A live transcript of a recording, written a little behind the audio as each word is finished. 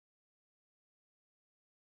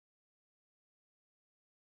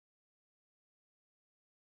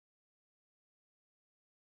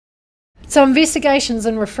So investigations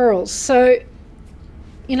and referrals. So,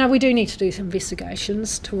 you know, we do need to do some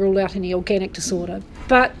investigations to rule out any organic disorder.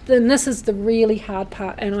 But then this is the really hard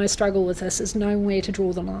part, and I struggle with this, is knowing where to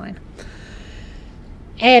draw the line.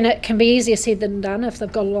 And it can be easier said than done if they've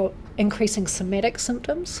got a lot of increasing somatic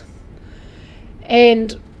symptoms.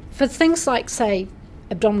 And for things like, say,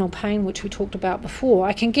 abdominal pain, which we talked about before,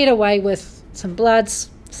 I can get away with some bloods,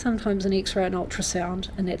 sometimes an X-ray and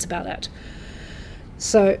ultrasound, and that's about it.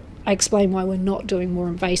 So I explain why we're not doing more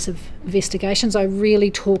invasive investigations. I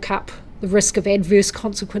really talk up the risk of adverse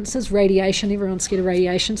consequences, radiation. Everyone's scared of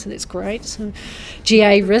radiation, so that's great. So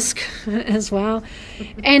GA risk as well.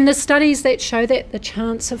 And the studies that show that the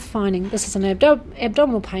chance of finding, this is an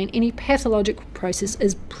abdominal pain, any pathological process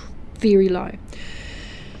is very low.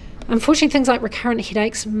 Unfortunately, things like recurrent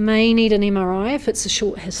headaches may need an MRI if it's a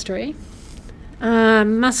short history.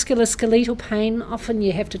 Musculoskeletal pain, often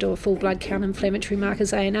you have to do a full blood count, inflammatory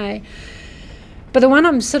markers, ANA. But the one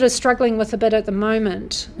I'm sort of struggling with a bit at the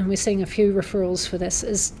moment, and we're seeing a few referrals for this,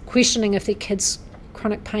 is questioning if their kids'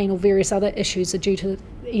 chronic pain or various other issues are due to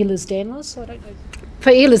Ehlers-Danlos. I don't know.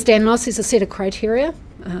 For Ehlers-Danlos, there's a set of criteria,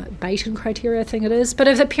 Bayesian criteria, I think it is. But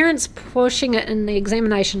if the parent's pushing it in the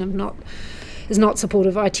examination is not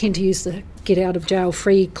supportive, I tend to use the get out of jail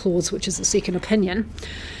free clause, which is a second opinion.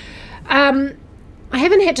 I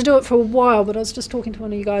haven't had to do it for a while, but I was just talking to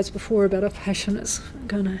one of you guys before about a patient that's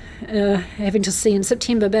going to having to see in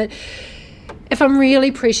September. But if I'm really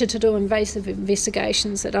pressured to do invasive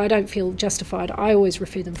investigations that I don't feel justified, I always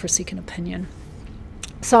refer them for a second opinion.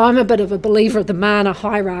 So I'm a bit of a believer of the mana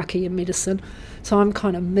hierarchy in medicine. So I'm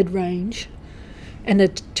kind of mid-range, and the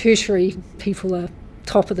tertiary people are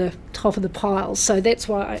top of the pile. So that's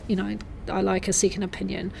why I like a second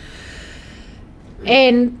opinion.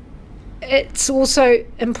 And it's also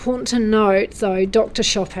important to note, though, doctor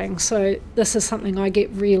shopping. So this is something I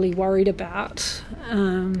get really worried about.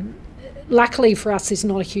 Luckily for us, there's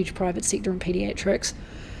not a huge private sector in paediatrics.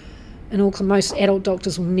 In Auckland, most adult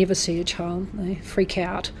doctors will never see a child. They freak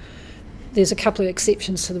out. There's a couple of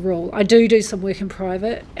exceptions to the rule. I do some work in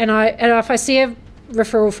private, and if I see a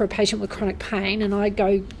referral for a patient with chronic pain and I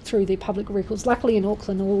go through their public records, luckily in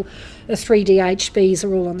Auckland all the 3 DHBs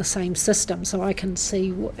are all on the same system, so I can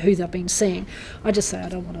see who they've been seeing. I just say I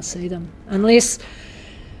don't want to see them unless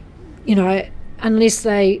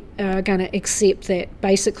they are going to accept that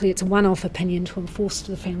basically it's a one-off opinion to enforce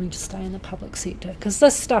to the family to stay in the public sector, because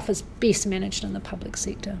this stuff is best managed in the public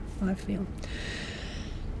sector, I feel.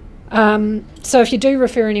 So if you do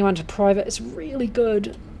refer anyone to private, it's really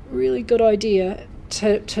good idea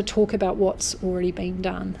to talk about what's already been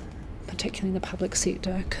done, particularly in the public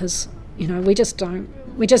sector, because we just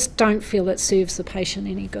don't feel it serves the patient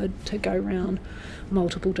any good to go around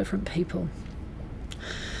multiple different people.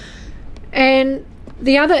 And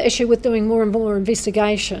the other issue with doing more and more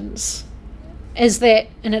investigations is that,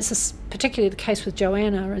 and it's particularly the case with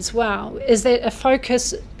Joanna as well, is that a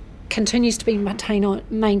focus continues to be maintained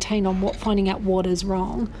on finding out what is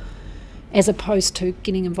wrong, as opposed to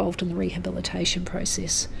getting involved in the rehabilitation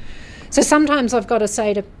process. So sometimes I've got to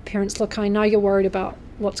say to parents, look, I know you're worried about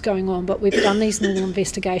what's going on, but we've done these normal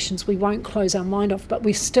investigations. We won't close our mind off, but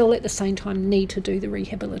we still at the same time need to do the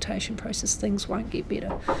rehabilitation process. Things won't get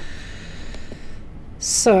better.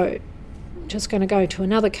 So I'm just going to go to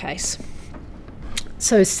another case.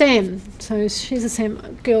 So Sam, she's a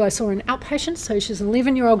girl I saw in outpatient. So she's an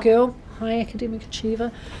 11-year-old girl, high academic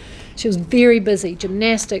achiever. She was very busy,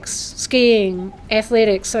 gymnastics, skiing,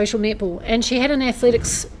 athletics, social netball, and she had an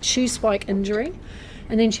athletics shoe spike injury,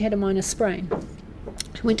 and then she had a minor sprain.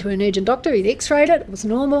 She went to an urgent doctor, he x-rayed it was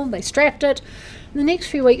normal, they strapped it. In the next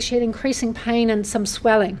few weeks she had increasing pain and some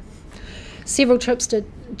swelling. Several trips to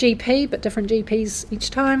GP, but different GPs each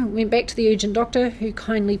time. Went back to the urgent doctor, who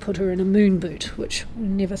kindly put her in a moon boot, which we're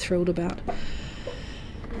never thrilled about.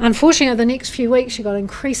 Unfortunately, over the next few weeks, she got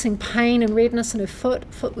increasing pain and redness in her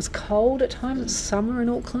foot. Foot was cold at times. It's summer in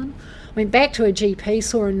Auckland. Went back to her GP,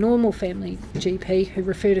 saw a normal family GP who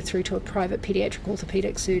referred her through to a private paediatric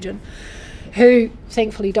orthopaedic surgeon, who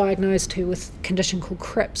thankfully diagnosed her with a condition called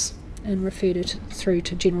CRIPS and referred her through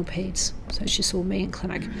to general peds. So she saw me in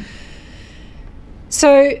clinic.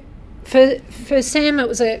 So for Sam, it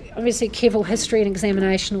was obviously a careful history and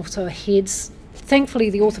examination, also her heads. Thankfully,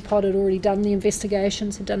 the orthopod had already done the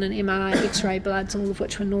investigations, had done an MRI, X-ray, bloods, all of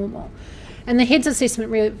which were normal. And the heads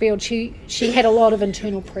assessment revealed she had a lot of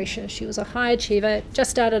internal pressure. She was a high achiever,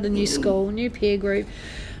 just started a new school, new peer group.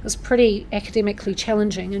 It was pretty academically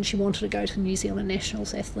challenging, and she wanted to go to New Zealand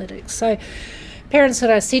Nationals athletics. So parents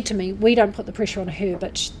had said to me, we don't put the pressure on her,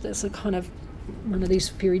 but there's a kind of one of these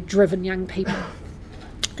very driven young people.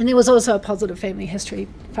 And there was also a positive family history.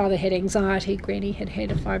 father had anxiety, granny had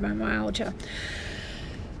a fibromyalgia.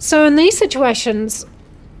 So in these situations,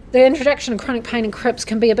 the introduction of chronic pain in CRIPS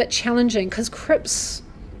can be a bit challenging because CRIPS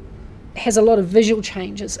has a lot of visual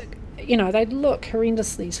changes. You know, they look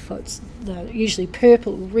horrendous, these foots. They're usually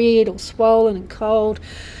purple, red, or swollen and cold.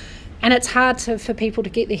 And it's hard for people to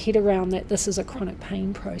get their head around that this is a chronic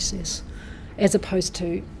pain process as opposed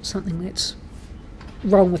to something that's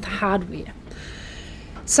wrong with the hardware.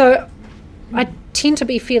 So I tend to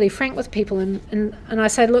be fairly frank with people and I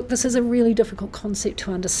say, look, this is a really difficult concept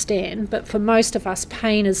to understand, but for most of us,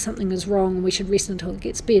 pain is something is wrong and we should rest until it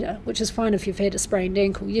gets better, which is fine if you've had a sprained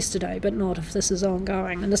ankle yesterday, but not if this is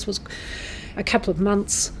ongoing. And this was a couple of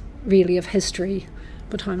months, really, of history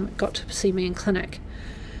by the time it got to see me in clinic.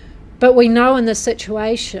 But we know in this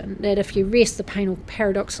situation that if you rest, the pain will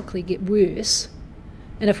paradoxically get worse.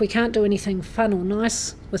 And if we can't do anything fun or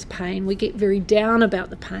nice with pain, we get very down about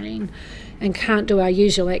the pain and can't do our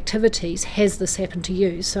usual activities. Has this happened to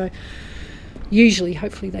you? So usually,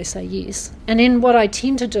 hopefully, they say yes. And then what I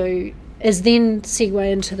tend to do is then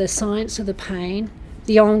segue into the science of the pain,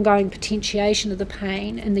 the ongoing potentiation of the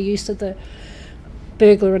pain, and the use of the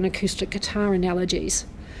burglar and acoustic guitar analogies.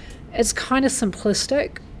 It's kind of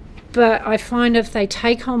simplistic, but I find if they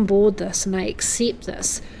take on board this and they accept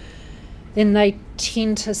this, then they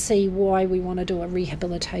tend to see why we want to do a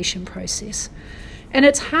rehabilitation process. And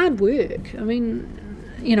it's hard work. I mean,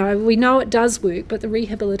 you know, we know it does work, but the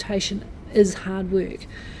rehabilitation is hard work.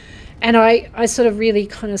 And I sort of really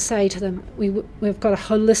kind of say to them, we've got a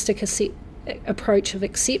holistic approach of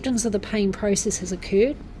acceptance of the pain process has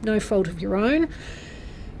occurred, no fault of your own.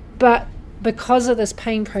 But because of this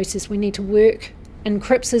pain process, we need to work, and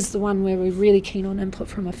CRIPS is the one where we're really keen on input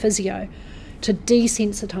from a physio, to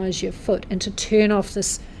desensitise your foot and to turn off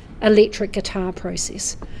this electric guitar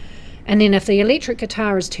process. And then if the electric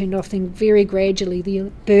guitar is turned off, then very gradually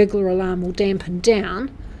the burglar alarm will dampen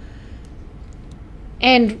down.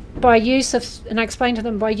 And by use of, and I explain to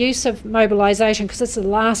them, by use of mobilisation, because it's the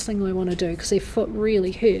last thing they want to do because their foot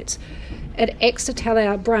really hurts, it acts to tell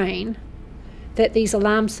our brain that these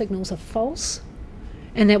alarm signals are false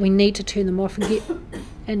and that we need to turn them off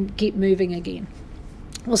and get moving again.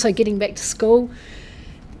 Also, getting back to school,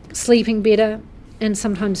 sleeping better, and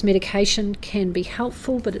sometimes medication can be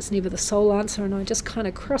helpful, but it's never the sole answer, and I just kind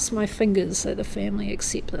of cross my fingers that the family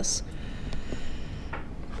accept this.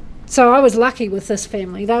 So I was lucky with this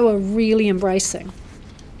family. They were really embracing.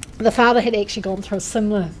 The father had actually gone through a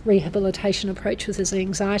similar rehabilitation approach with his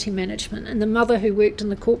anxiety management, and the mother, who worked in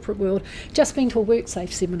the corporate world, just been to a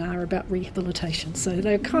WorkSafe seminar about rehabilitation, so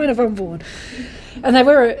they were kind of on board. And they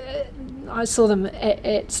were... I saw them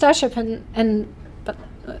at Starship, but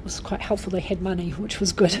it was quite helpful. They had money, which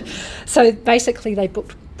was good. So basically, they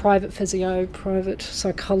booked private physio, private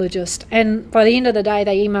psychologist, and by the end of the day,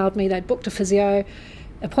 they emailed me. They'd booked a physio,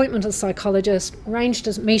 appointment with a psychologist, arranged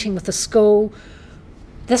a meeting with the school.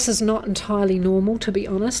 This is not entirely normal, to be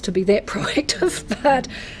honest, to be that proactive, but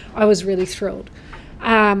I was really thrilled.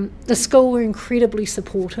 The school were incredibly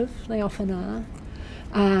supportive. They often are.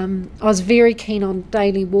 I was very keen on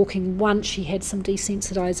daily walking once she had some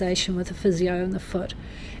desensitisation with the physio in the foot.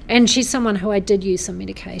 And she's someone who I did use some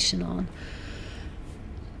medication on.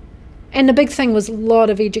 And the big thing was a lot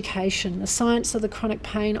of education. The science of the chronic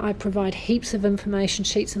pain, I provide heaps of information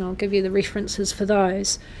sheets, and I'll give you the references for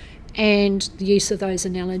those, and the use of those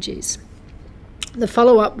analogies. The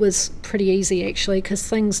follow-up was pretty easy, actually, because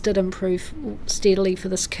things did improve steadily for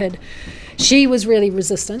this kid. She was really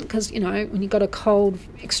resistant because, you know, when you've got a cold,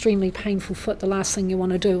 extremely painful foot, the last thing you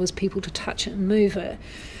want to do is people to touch it and move it.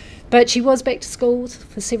 But she was back to school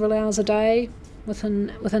for several hours a day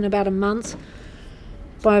within about a month.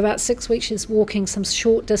 By about 6 weeks, she's walking some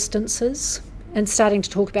short distances and starting to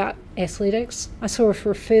talk about athletics. I saw her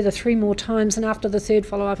for a further 3 more times, and after the third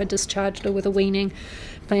follow-up, I discharged her with a weaning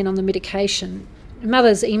plan on the medication.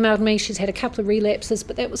 Mother's emailed me. She's had a couple of relapses,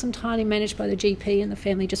 but that was entirely managed by the GP and the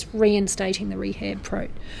family, just reinstating the rehab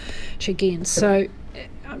approach again. So,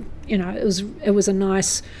 you know, it was a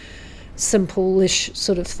nice, simple-ish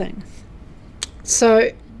sort of thing.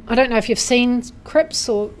 So I don't know if you've seen CRIPS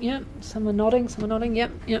or, yeah, some are nodding,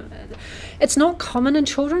 yep. It's not common in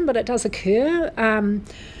children, but it does occur.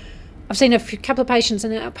 I've seen couple of patients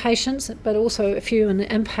in outpatients, but also a few in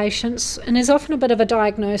inpatients, and there's often a bit of a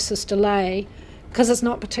diagnosis delay because it's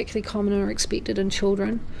not particularly common or expected in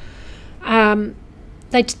children.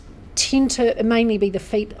 They tend to mainly be the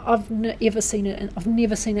feet. I've never seen it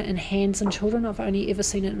in hands in children. I've only ever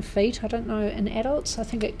seen it in feet. I don't know in adults. I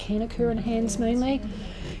think it can occur in hands mainly.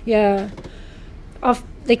 Yeah.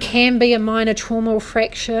 There can be a minor trauma or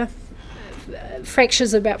fracture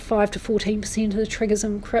Fractures about 5 to 14% of the triggers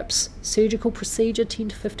in CRIPS. Surgical procedure 10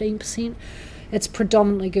 to 15%. It's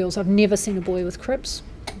predominantly girls. I've never seen a boy with CRIPS.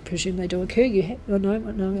 I presume they do occur. You have? Oh, no,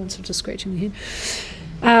 I'm sort of scratching my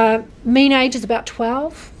head. Mean age is about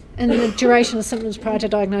 12, and the duration of symptoms prior to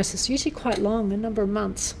diagnosis usually quite long, a number of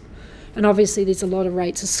months. And obviously there's a lot of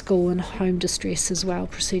rates of school and home distress as well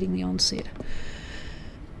preceding the onset.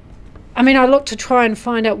 I mean, I looked to try and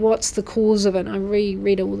find out what's the cause of it. I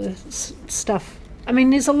reread all the stuff. I mean,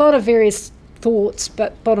 there's a lot of various thoughts,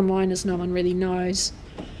 but bottom line is no one really knows.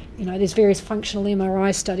 You know, there's various functional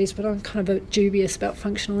MRI studies, but I'm kind of a bit dubious about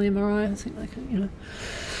functional MRI. I think, like, you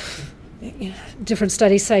know, different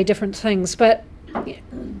studies say different things, but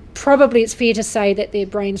probably it's fair to say that their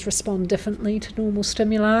brains respond differently to normal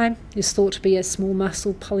stimuli. There's thought to be a small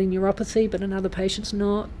muscle polyneuropathy, but in other patients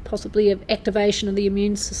not. Possibly an activation of the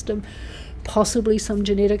immune system, possibly some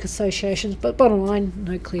genetic associations, but bottom line,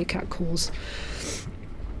 no clear-cut cause.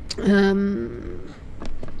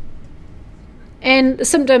 And the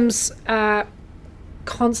symptoms are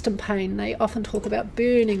constant pain. They often talk about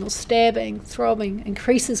burning or stabbing, throbbing,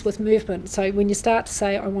 increases with movement. So when you start to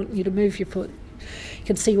say, I want you to move your foot, you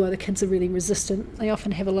can see why the kids are really resistant. They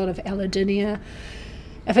often have a lot of allodynia.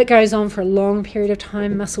 If it goes on for a long period of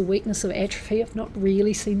time, muscle weakness or atrophy. I've not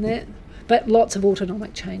really seen that, but lots of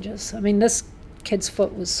autonomic changes. I mean, this kid's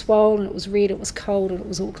foot was swollen, it was red, it was cold, and it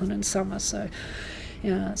was Auckland in summer. So,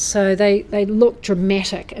 yeah, so they look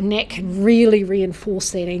dramatic, and that can really reinforce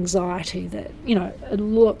that anxiety that, you know, it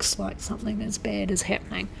looks like something as bad is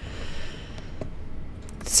happening.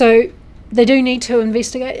 So they do need to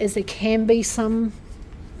investigate, as there can be some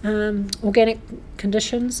organic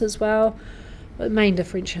conditions as well. But the main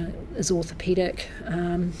differential is orthopaedic,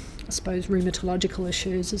 I suppose rheumatological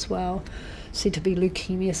issues as well, said to be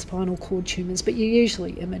leukemia, spinal cord tumours, but you're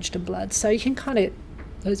usually imaged in blood. So you can kind of,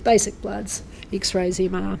 those basic bloods, X-rays,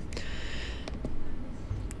 MR.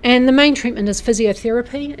 And the main treatment is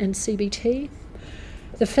physiotherapy and CBT.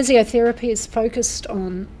 The physiotherapy is focused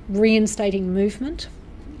on reinstating movement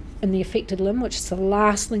in the affected limb, which is the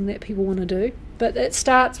last thing that people want to do. But it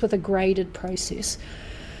starts with a graded process.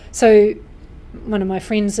 So one of my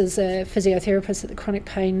friends is a physiotherapist at the chronic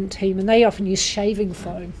pain team, and they often use shaving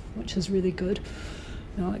foam, which is really good.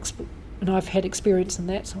 And I've had experience in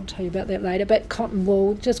that, so I'll tell you about that later. But cotton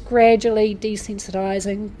wool, just gradually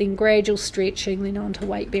desensitising, then gradual stretching, then on to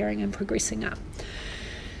weight bearing and progressing up.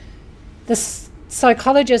 The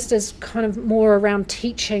psychologist is kind of more around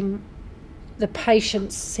teaching the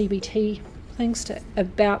patient's CBT things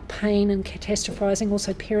about pain and catastrophising,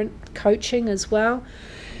 also parent coaching as well.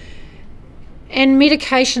 And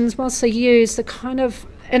medications, whilst they're used, they're kind of,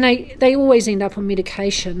 and they always end up on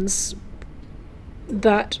medications,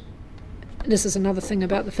 but this is another thing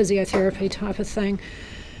about the physiotherapy type of thing.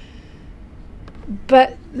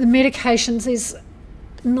 But the medications, there's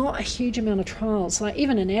not a huge amount of trials. Like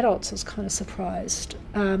even in adults, I was kind of surprised.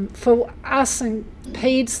 For us and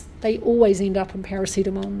peds, they always end up on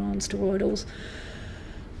paracetamol and non-steroidals.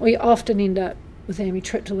 We often end up with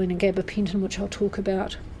amitriptyline and gabapentin, which I'll talk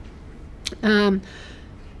about. And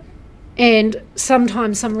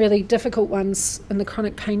sometimes some really difficult ones in the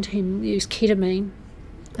chronic pain team use ketamine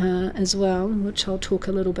as well, which I'll talk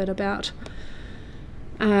a little bit about.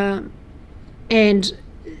 And,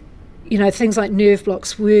 you know, things like nerve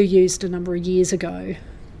blocks were used a number of years ago,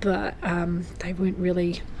 but they weren't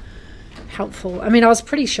really helpful. I mean, I was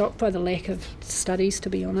pretty shocked by the lack of studies, to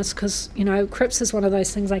be honest, because, you know, CRIPS is one of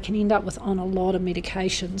those things they can end up with on a lot of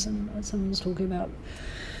medications, and someone was talking about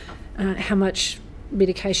how much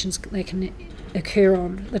medications they can occur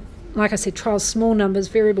on. Like I said, trials, small numbers,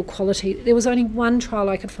 variable quality. There was only one trial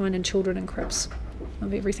I could find in children in CRIPS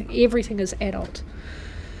of everything. Everything is adult.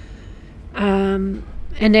 And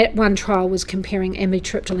that one trial was comparing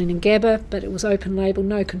amitriptyline and GABA, but it was open label,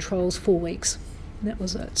 no controls, 4 weeks. That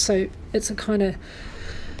was it. So it's a kind of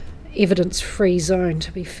evidence-free zone,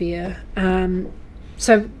 to be fair.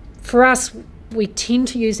 So for us, we tend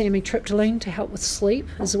to use amitriptyline to help with sleep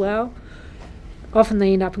as well. Often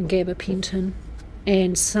they end up in gabapentin,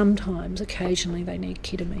 and sometimes, occasionally, they need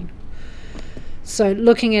ketamine. So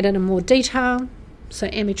looking at it in more detail, so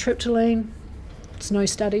amitriptyline, it's no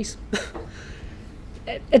studies.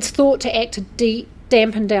 It's thought to act to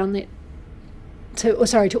dampen down that, to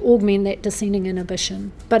augment that descending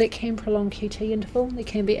inhibition, but it can prolong QT interval. There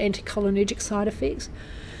can be anticholinergic side effects.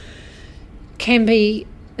 Can be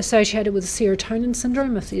associated with serotonin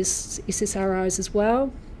syndrome if there's SSRIs as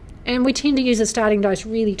well. And we tend to use a starting dose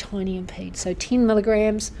really tiny in peds, so 10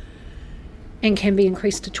 milligrams, and can be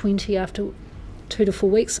increased to 20 after 2 to 4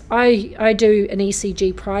 weeks. I do an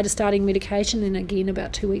ECG prior to starting medication, and again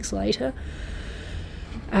about 2 weeks later.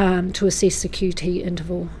 to assess the QT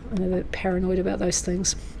interval. I'm a bit paranoid about those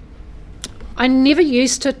things. I never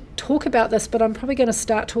used to talk about this, but I'm probably going to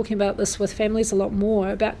start talking about this with families a lot more,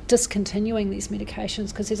 about discontinuing these medications,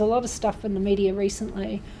 because there's a lot of stuff in the media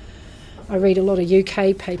recently. I read a lot of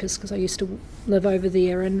UK papers because I used to live over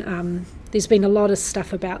there, and there's been a lot of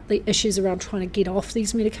stuff about the issues around trying to get off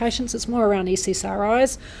these medications. It's more around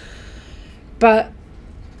SSRIs, but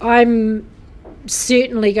I'm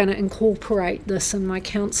certainly going to incorporate this in my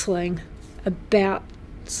counselling about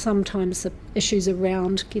sometimes the issues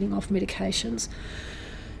around getting off medications.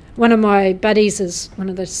 One of my buddies is one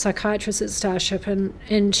of the psychiatrists at Starship, and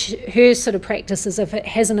her sort of practice is if it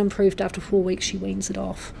hasn't improved after 4 weeks, she weans it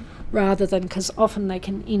off, rather than, because often they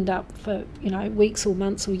can end up for weeks or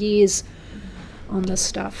months or years on this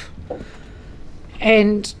stuff.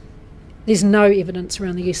 And there's no evidence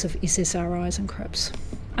around the use of SSRIs and CRIPs,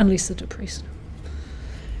 unless they're depressed.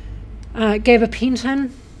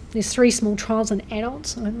 Gabapentin, there's 3 small trials in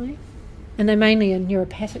adults only, and they're mainly in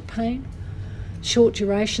neuropathic pain, short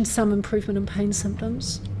duration, some improvement in pain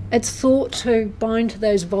symptoms. It's thought to bind to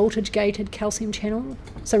those voltage-gated calcium channels.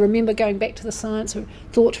 So remember, going back to the science,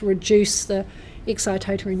 thought to reduce the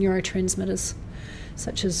excitatory neurotransmitters,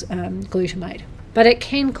 such as glutamate. But it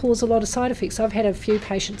can cause a lot of side effects. I've had a few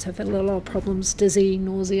patients have had a lot of problems, dizzy,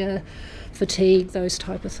 nausea, fatigue, those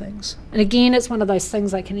type of things. And again, it's one of those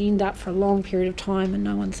things they can end up for a long period of time and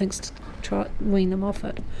no one thinks to try to wean them off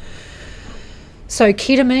it. So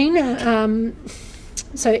ketamine,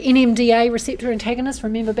 so NMDA receptor antagonist,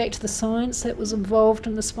 remember back to the science that was involved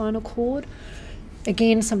in the spinal cord.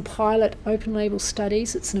 Again, some pilot open label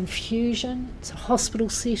studies. It's an infusion, it's a hospital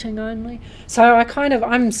setting only. So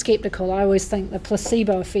I'm skeptical. I always think the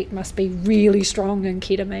placebo effect must be really strong in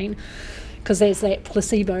ketamine, because there's that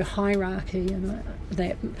placebo hierarchy, and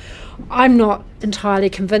that I'm not entirely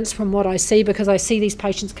convinced from what I see, because I see these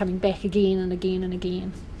patients coming back again and again and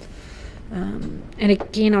again. And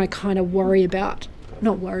again, I kind of worry about,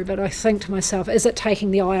 not worry, but I think to myself, is it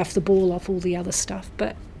taking the eye off the ball off all the other stuff?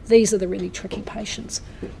 But these are the really tricky patients,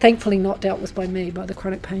 thankfully not dealt with by me, by the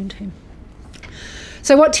chronic pain team.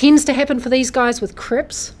 So what tends to happen for these guys with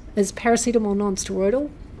CRIPs is paracetamol non-steroidal,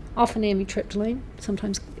 often amitriptyline,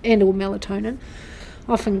 sometimes, and or melatonin,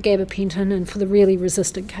 often gabapentin, and for the really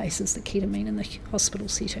resistant cases, the ketamine in the hospital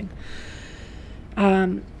setting.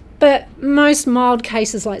 But most mild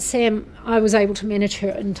cases like Sam, I was able to manage her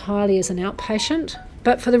entirely as an outpatient.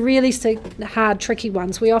 But for the really hard, tricky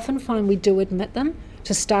ones, we often find we do admit them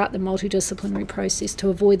to start the multidisciplinary process to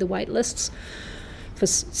avoid the wait lists for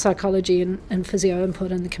psychology and physio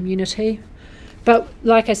input in the community. But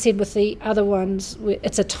like I said, with the other ones,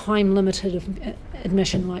 it's a time-limited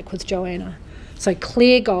admission, like with Joanna. So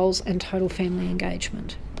clear goals and total family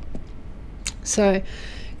engagement. So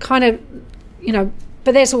kind of,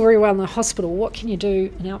 but that's all very well in the hospital. What can you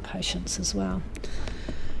do in outpatients as well?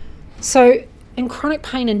 So in chronic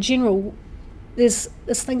pain in general, there's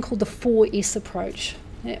this thing called the 4S approach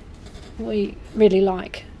that we really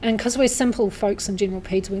like. And because we're simple folks in general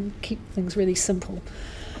peds, we keep things really simple.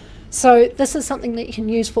 So this is something that you can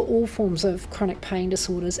use for all forms of chronic pain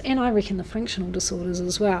disorders, and I reckon the functional disorders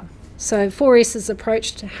as well. So 4S's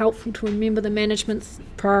approach to helpful to remember the management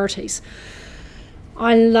priorities.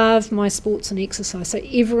 I love my sports and exercise, so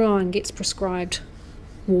everyone gets prescribed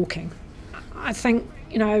walking. I think,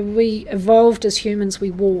 we evolved as humans, we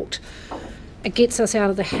walked. It gets us out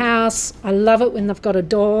of the house. I love it when they've got a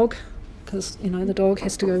dog, because, the dog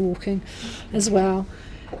has to go walking as well.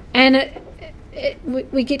 And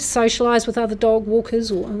we get to socialise with other dog walkers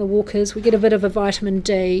or other walkers. We get a bit of a vitamin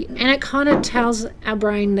D, and it kind of tells our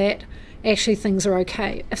brain that actually things are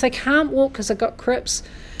okay. If they can't walk because they've got CRIPs,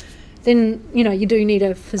 then, you do need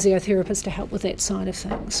a physiotherapist to help with that side of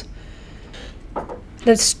things.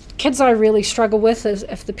 The kids I really struggle with is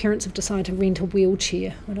if the parents have decided to rent a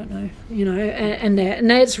wheelchair. I don't know, and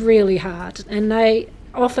that's really hard. And I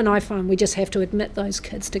find we just have to admit those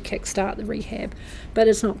kids to kickstart the rehab, but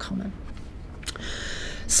it's not common.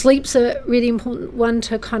 Sleep's a really important one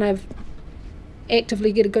to kind of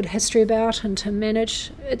actively get a good history about and to manage.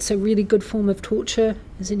 It's a really good form of torture,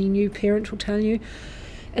 as any new parent will tell you.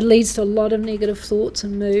 It leads to a lot of negative thoughts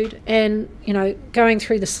and mood, and going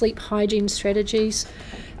through the sleep hygiene strategies.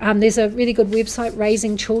 There's a really good website,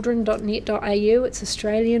 raisingchildren.net.au. It's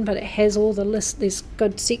Australian, but it has all the list. There's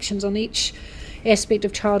good sections on each aspect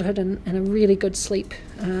of childhood and a really good sleep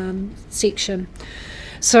section.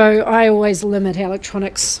 So I always limit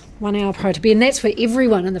electronics 1 hour prior to bed, and that's for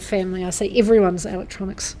everyone in the family. I say everyone's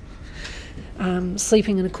electronics.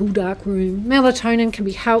 Sleeping in a cool, dark room. Melatonin can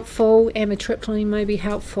be helpful. Amitriptyline may be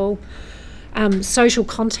helpful. Social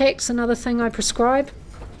contact's another thing I prescribe.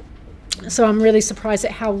 So I'm really surprised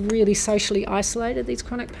at how really socially isolated these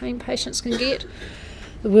chronic pain patients can get.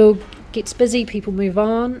 The world gets busy, people move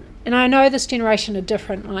on. And I know this generation are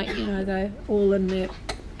different, like, you know, they're all in their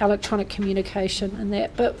electronic communication and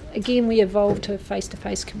that. But again, we evolved to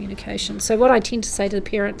face-to-face communication. So what I tend to say to the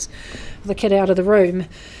parents of the kid out of the room,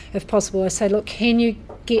 if possible, I say, look, can you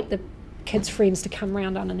get the kids' friends to come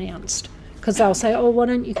round unannounced? Because they'll say, oh, why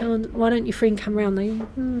don't your friend come round? They,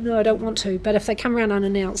 no, I don't want to. But if they come round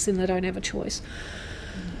unannounced, then they don't have a choice.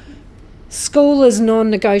 School is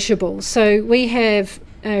non-negotiable. So we have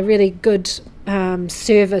a really good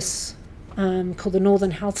service called the Northern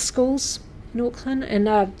Health Schools in Auckland,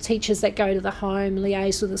 and teachers that go to the home,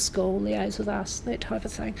 liaise with the school, liaise with us, that type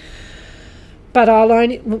of thing.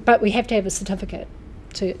 But we have to have a certificate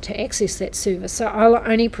to access that service. So I'll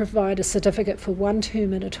only provide a certificate for one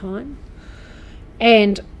term at a time,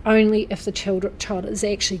 and only if the child is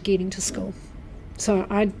actually getting to school. So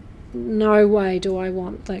no way do I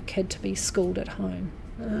want the kid to be schooled at home.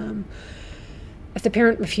 If the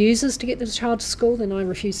parent refuses to get the child to school, then I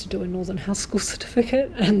refuse to do a Northern Health School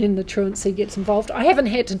certificate, and then the truancy gets involved. I haven't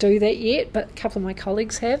had to do that yet, but a couple of my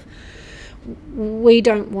colleagues have. We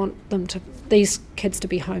don't want these kids to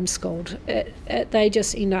be homeschooled. They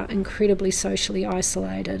just end up incredibly socially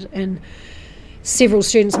isolated, and several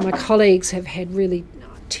students and my colleagues have had really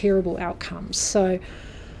terrible outcomes. So,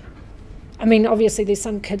 I mean, obviously there's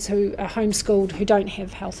some kids who are homeschooled who don't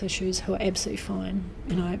have health issues, who are absolutely fine,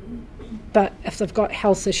 you know. But if they've got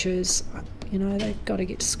health issues, you know, they've got to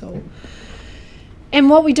get to school. And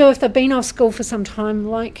what we do if they've been off school for some time,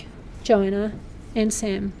 like Joanna and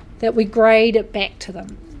Sam, that we grade it back to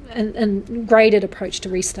them, and graded approach to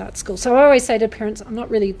restart school. So I always say to parents, I'm not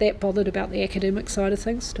really that bothered about the academic side of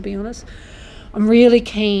things, to be honest. I'm really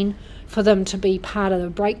keen for them to be part of the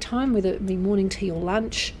break time, whether it be morning tea or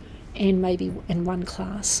lunch, and maybe in one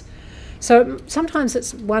class. So sometimes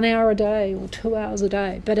it's 1 hour a day or 2 hours a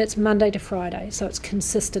day, but it's Monday to Friday, so it's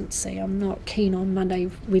consistency. I'm not keen on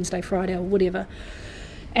Monday, Wednesday, Friday or whatever.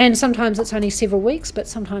 And sometimes it's only several weeks, but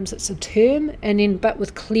sometimes it's a term, but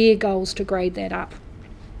with clear goals to grade that up.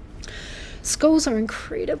 Schools are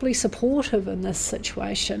incredibly supportive in this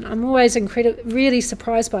situation. I'm always really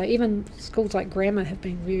surprised by it. Even schools like Grammar have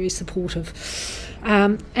been very supportive.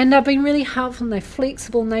 And they've been really helpful, and they're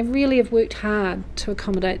flexible, and they really have worked hard to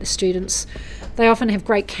accommodate the students. They often have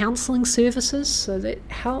great counselling services, so that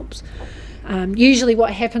helps. Usually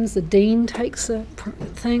what happens, the dean takes the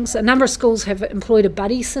things. A number of schools have employed a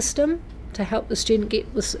buddy system to help the student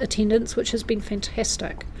get with attendance, which has been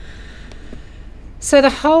fantastic. So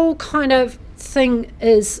the whole kind of thing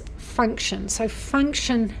is function. So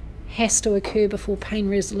function has to occur before pain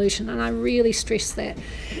resolution, and I really stress that.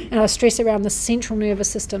 And I stress around the central nervous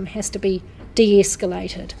system has to be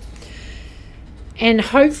de-escalated. And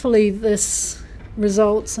hopefully this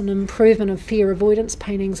results in improvement of fear avoidance,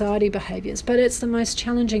 pain anxiety behaviours, but it's the most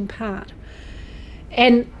challenging part.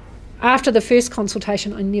 And after the first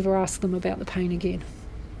consultation, I never ask them about the pain again.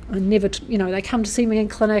 I never, they come to see me in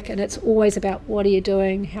clinic, and it's always about what are you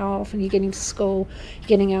doing, how often are you getting to school, you're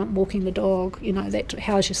getting out and walking the dog,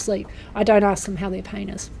 how's your sleep. I don't ask them how their pain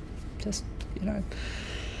is. Just,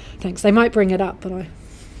 thanks. They might bring it up, but I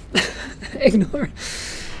ignore it.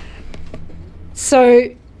 So,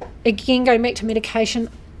 again, going back to medication,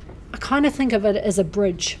 I kind of think of it as a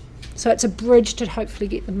bridge. So it's a bridge to hopefully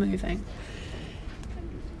get them moving.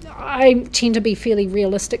 I tend to be fairly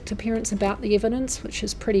realistic to parents about the evidence, which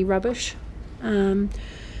is pretty rubbish. But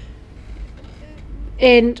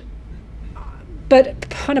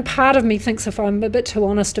kind of part of me thinks if I'm a bit too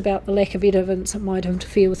honest about the lack of evidence, it might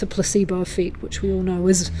interfere with the placebo effect, which we all know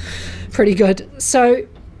is pretty good. So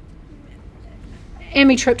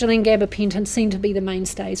amitriptyline, gabapentin seem to be the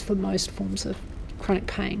mainstays for most forms of chronic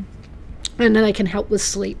pain. And then they can help with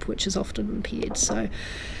sleep, which is often impaired.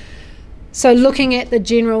 So looking at the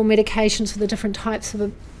general medications for the different types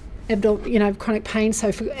of chronic pain.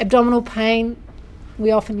 So for abdominal pain,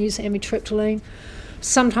 we often use amitriptyline.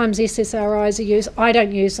 Sometimes SSRIs are used. I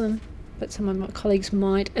don't use them, but some of my colleagues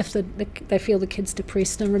might if they feel the kid's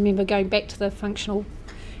depressed. And remember, going back to the functional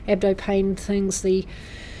abdo pain things,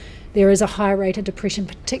 there is a high rate of depression,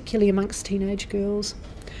 particularly amongst teenage girls.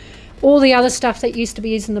 All the other stuff that used to be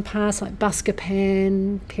used in the past, like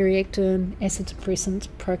buscopan, periactin, acid suppressants,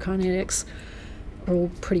 prokinetics, are all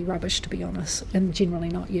pretty rubbish, to be honest, and generally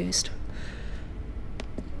not used.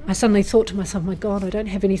 I suddenly thought to myself, my God, I don't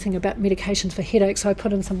have anything about medications for headaches, so I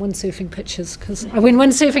put in some windsurfing pictures, because I went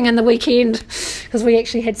windsurfing in the weekend, because we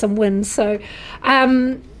actually had some wind. So,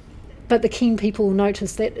 but the keen people will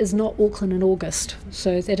notice that is not Auckland in August,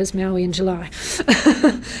 so that is Maui in July.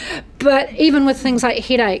 But even with things like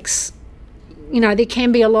headaches, there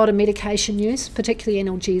can be a lot of medication use, particularly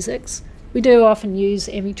analgesics. We do often use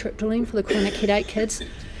amitriptyline for the chronic headache kids.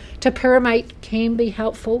 Topiramate can be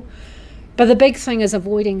helpful, but the big thing is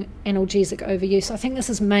avoiding analgesic overuse. I think this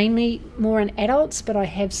is mainly more in adults, but I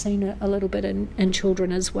have seen it a little bit in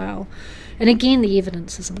children as well. And again, the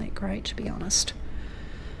evidence isn't that great, to be honest.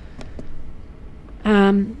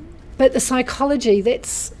 But the psychology,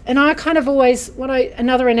 and I kind of always,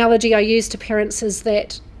 another analogy I use to parents is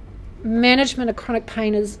that management of chronic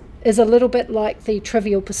pain is a little bit like the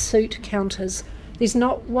Trivial Pursuit counters. There's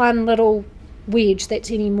not one little wedge that's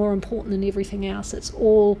any more important than everything else. It's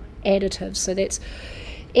all additive. So that's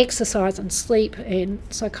exercise and sleep and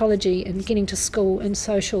psychology and getting to school and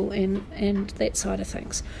social and that side of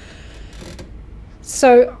things.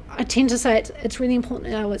 So I tend to say it's really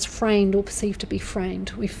important how it's framed or perceived to be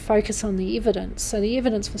framed. We focus on the evidence. So the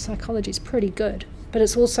evidence for psychology is pretty good, but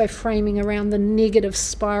it's also framing around the negative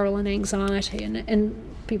spiral and anxiety. And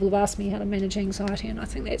people have asked me how to manage anxiety, and I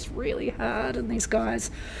think that's really hard in these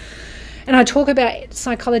guys. And I talk about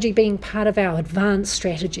psychology being part of our advanced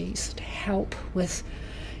strategies to help with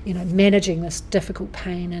managing this difficult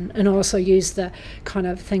pain, and also use the kind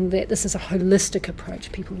of thing that this is a holistic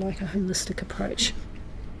approach. People like a holistic approach.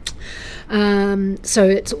 So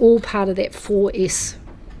it's all part of that 4S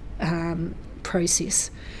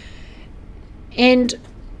process. And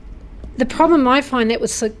the problem I find that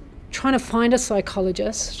with trying to find a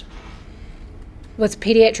psychologist with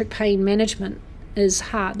paediatric pain management is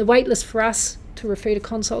hard. The wait list for us to refer to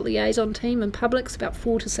consult liaison team in public is about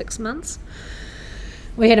 4 to 6 months.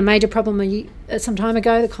 We had a major problem some time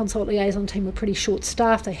ago. The consult liaison team were pretty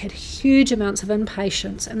short-staffed. They had huge amounts of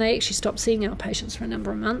inpatients, and they actually stopped seeing our patients for a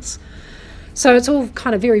number of months. So it's all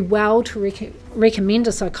kind of very well to recommend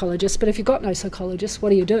a psychologist, but if you've got no psychologist, what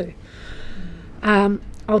do you do?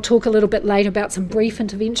 I'll talk a little bit later about some brief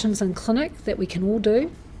interventions in clinic that we can all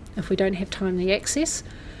do if we don't have timely access.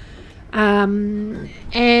 And,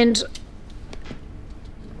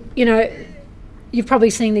 you've probably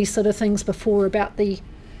seen these sort of things before about the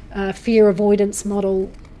fear avoidance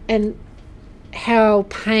model and how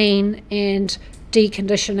pain and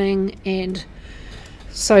deconditioning and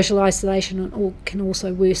social isolation can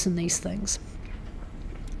also worsen these things.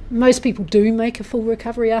 Most people do make a full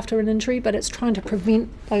recovery after an injury, but it's trying to prevent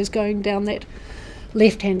those going down that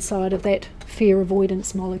left-hand side of that fear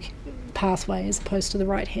avoidance pathway as opposed to the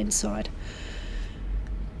right-hand side.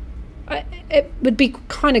 It would be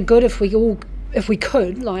kind of good if we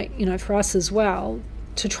could, for us as well,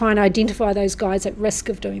 to try and identify those guys at risk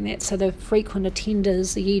of doing that. So the frequent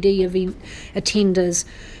attenders, the ED event attenders,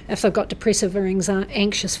 if they've got depressive or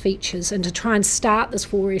anxious features, and to try and start this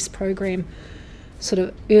 4S program sort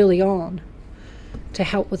of early on to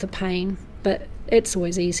help with the pain. But it's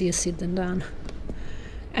always easier said than done.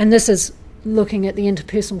 And this is looking at the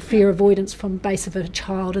interpersonal fear avoidance from base of a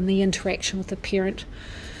child and the interaction with the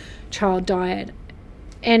parent-child dyad.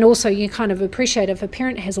 And also you kind of appreciate if a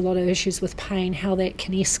parent has a lot of issues with pain, how that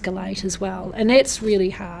can escalate as well. And that's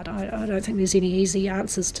really hard. I don't think there's any easy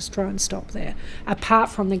answers to try and stop that, apart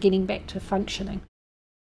from the getting back to functioning.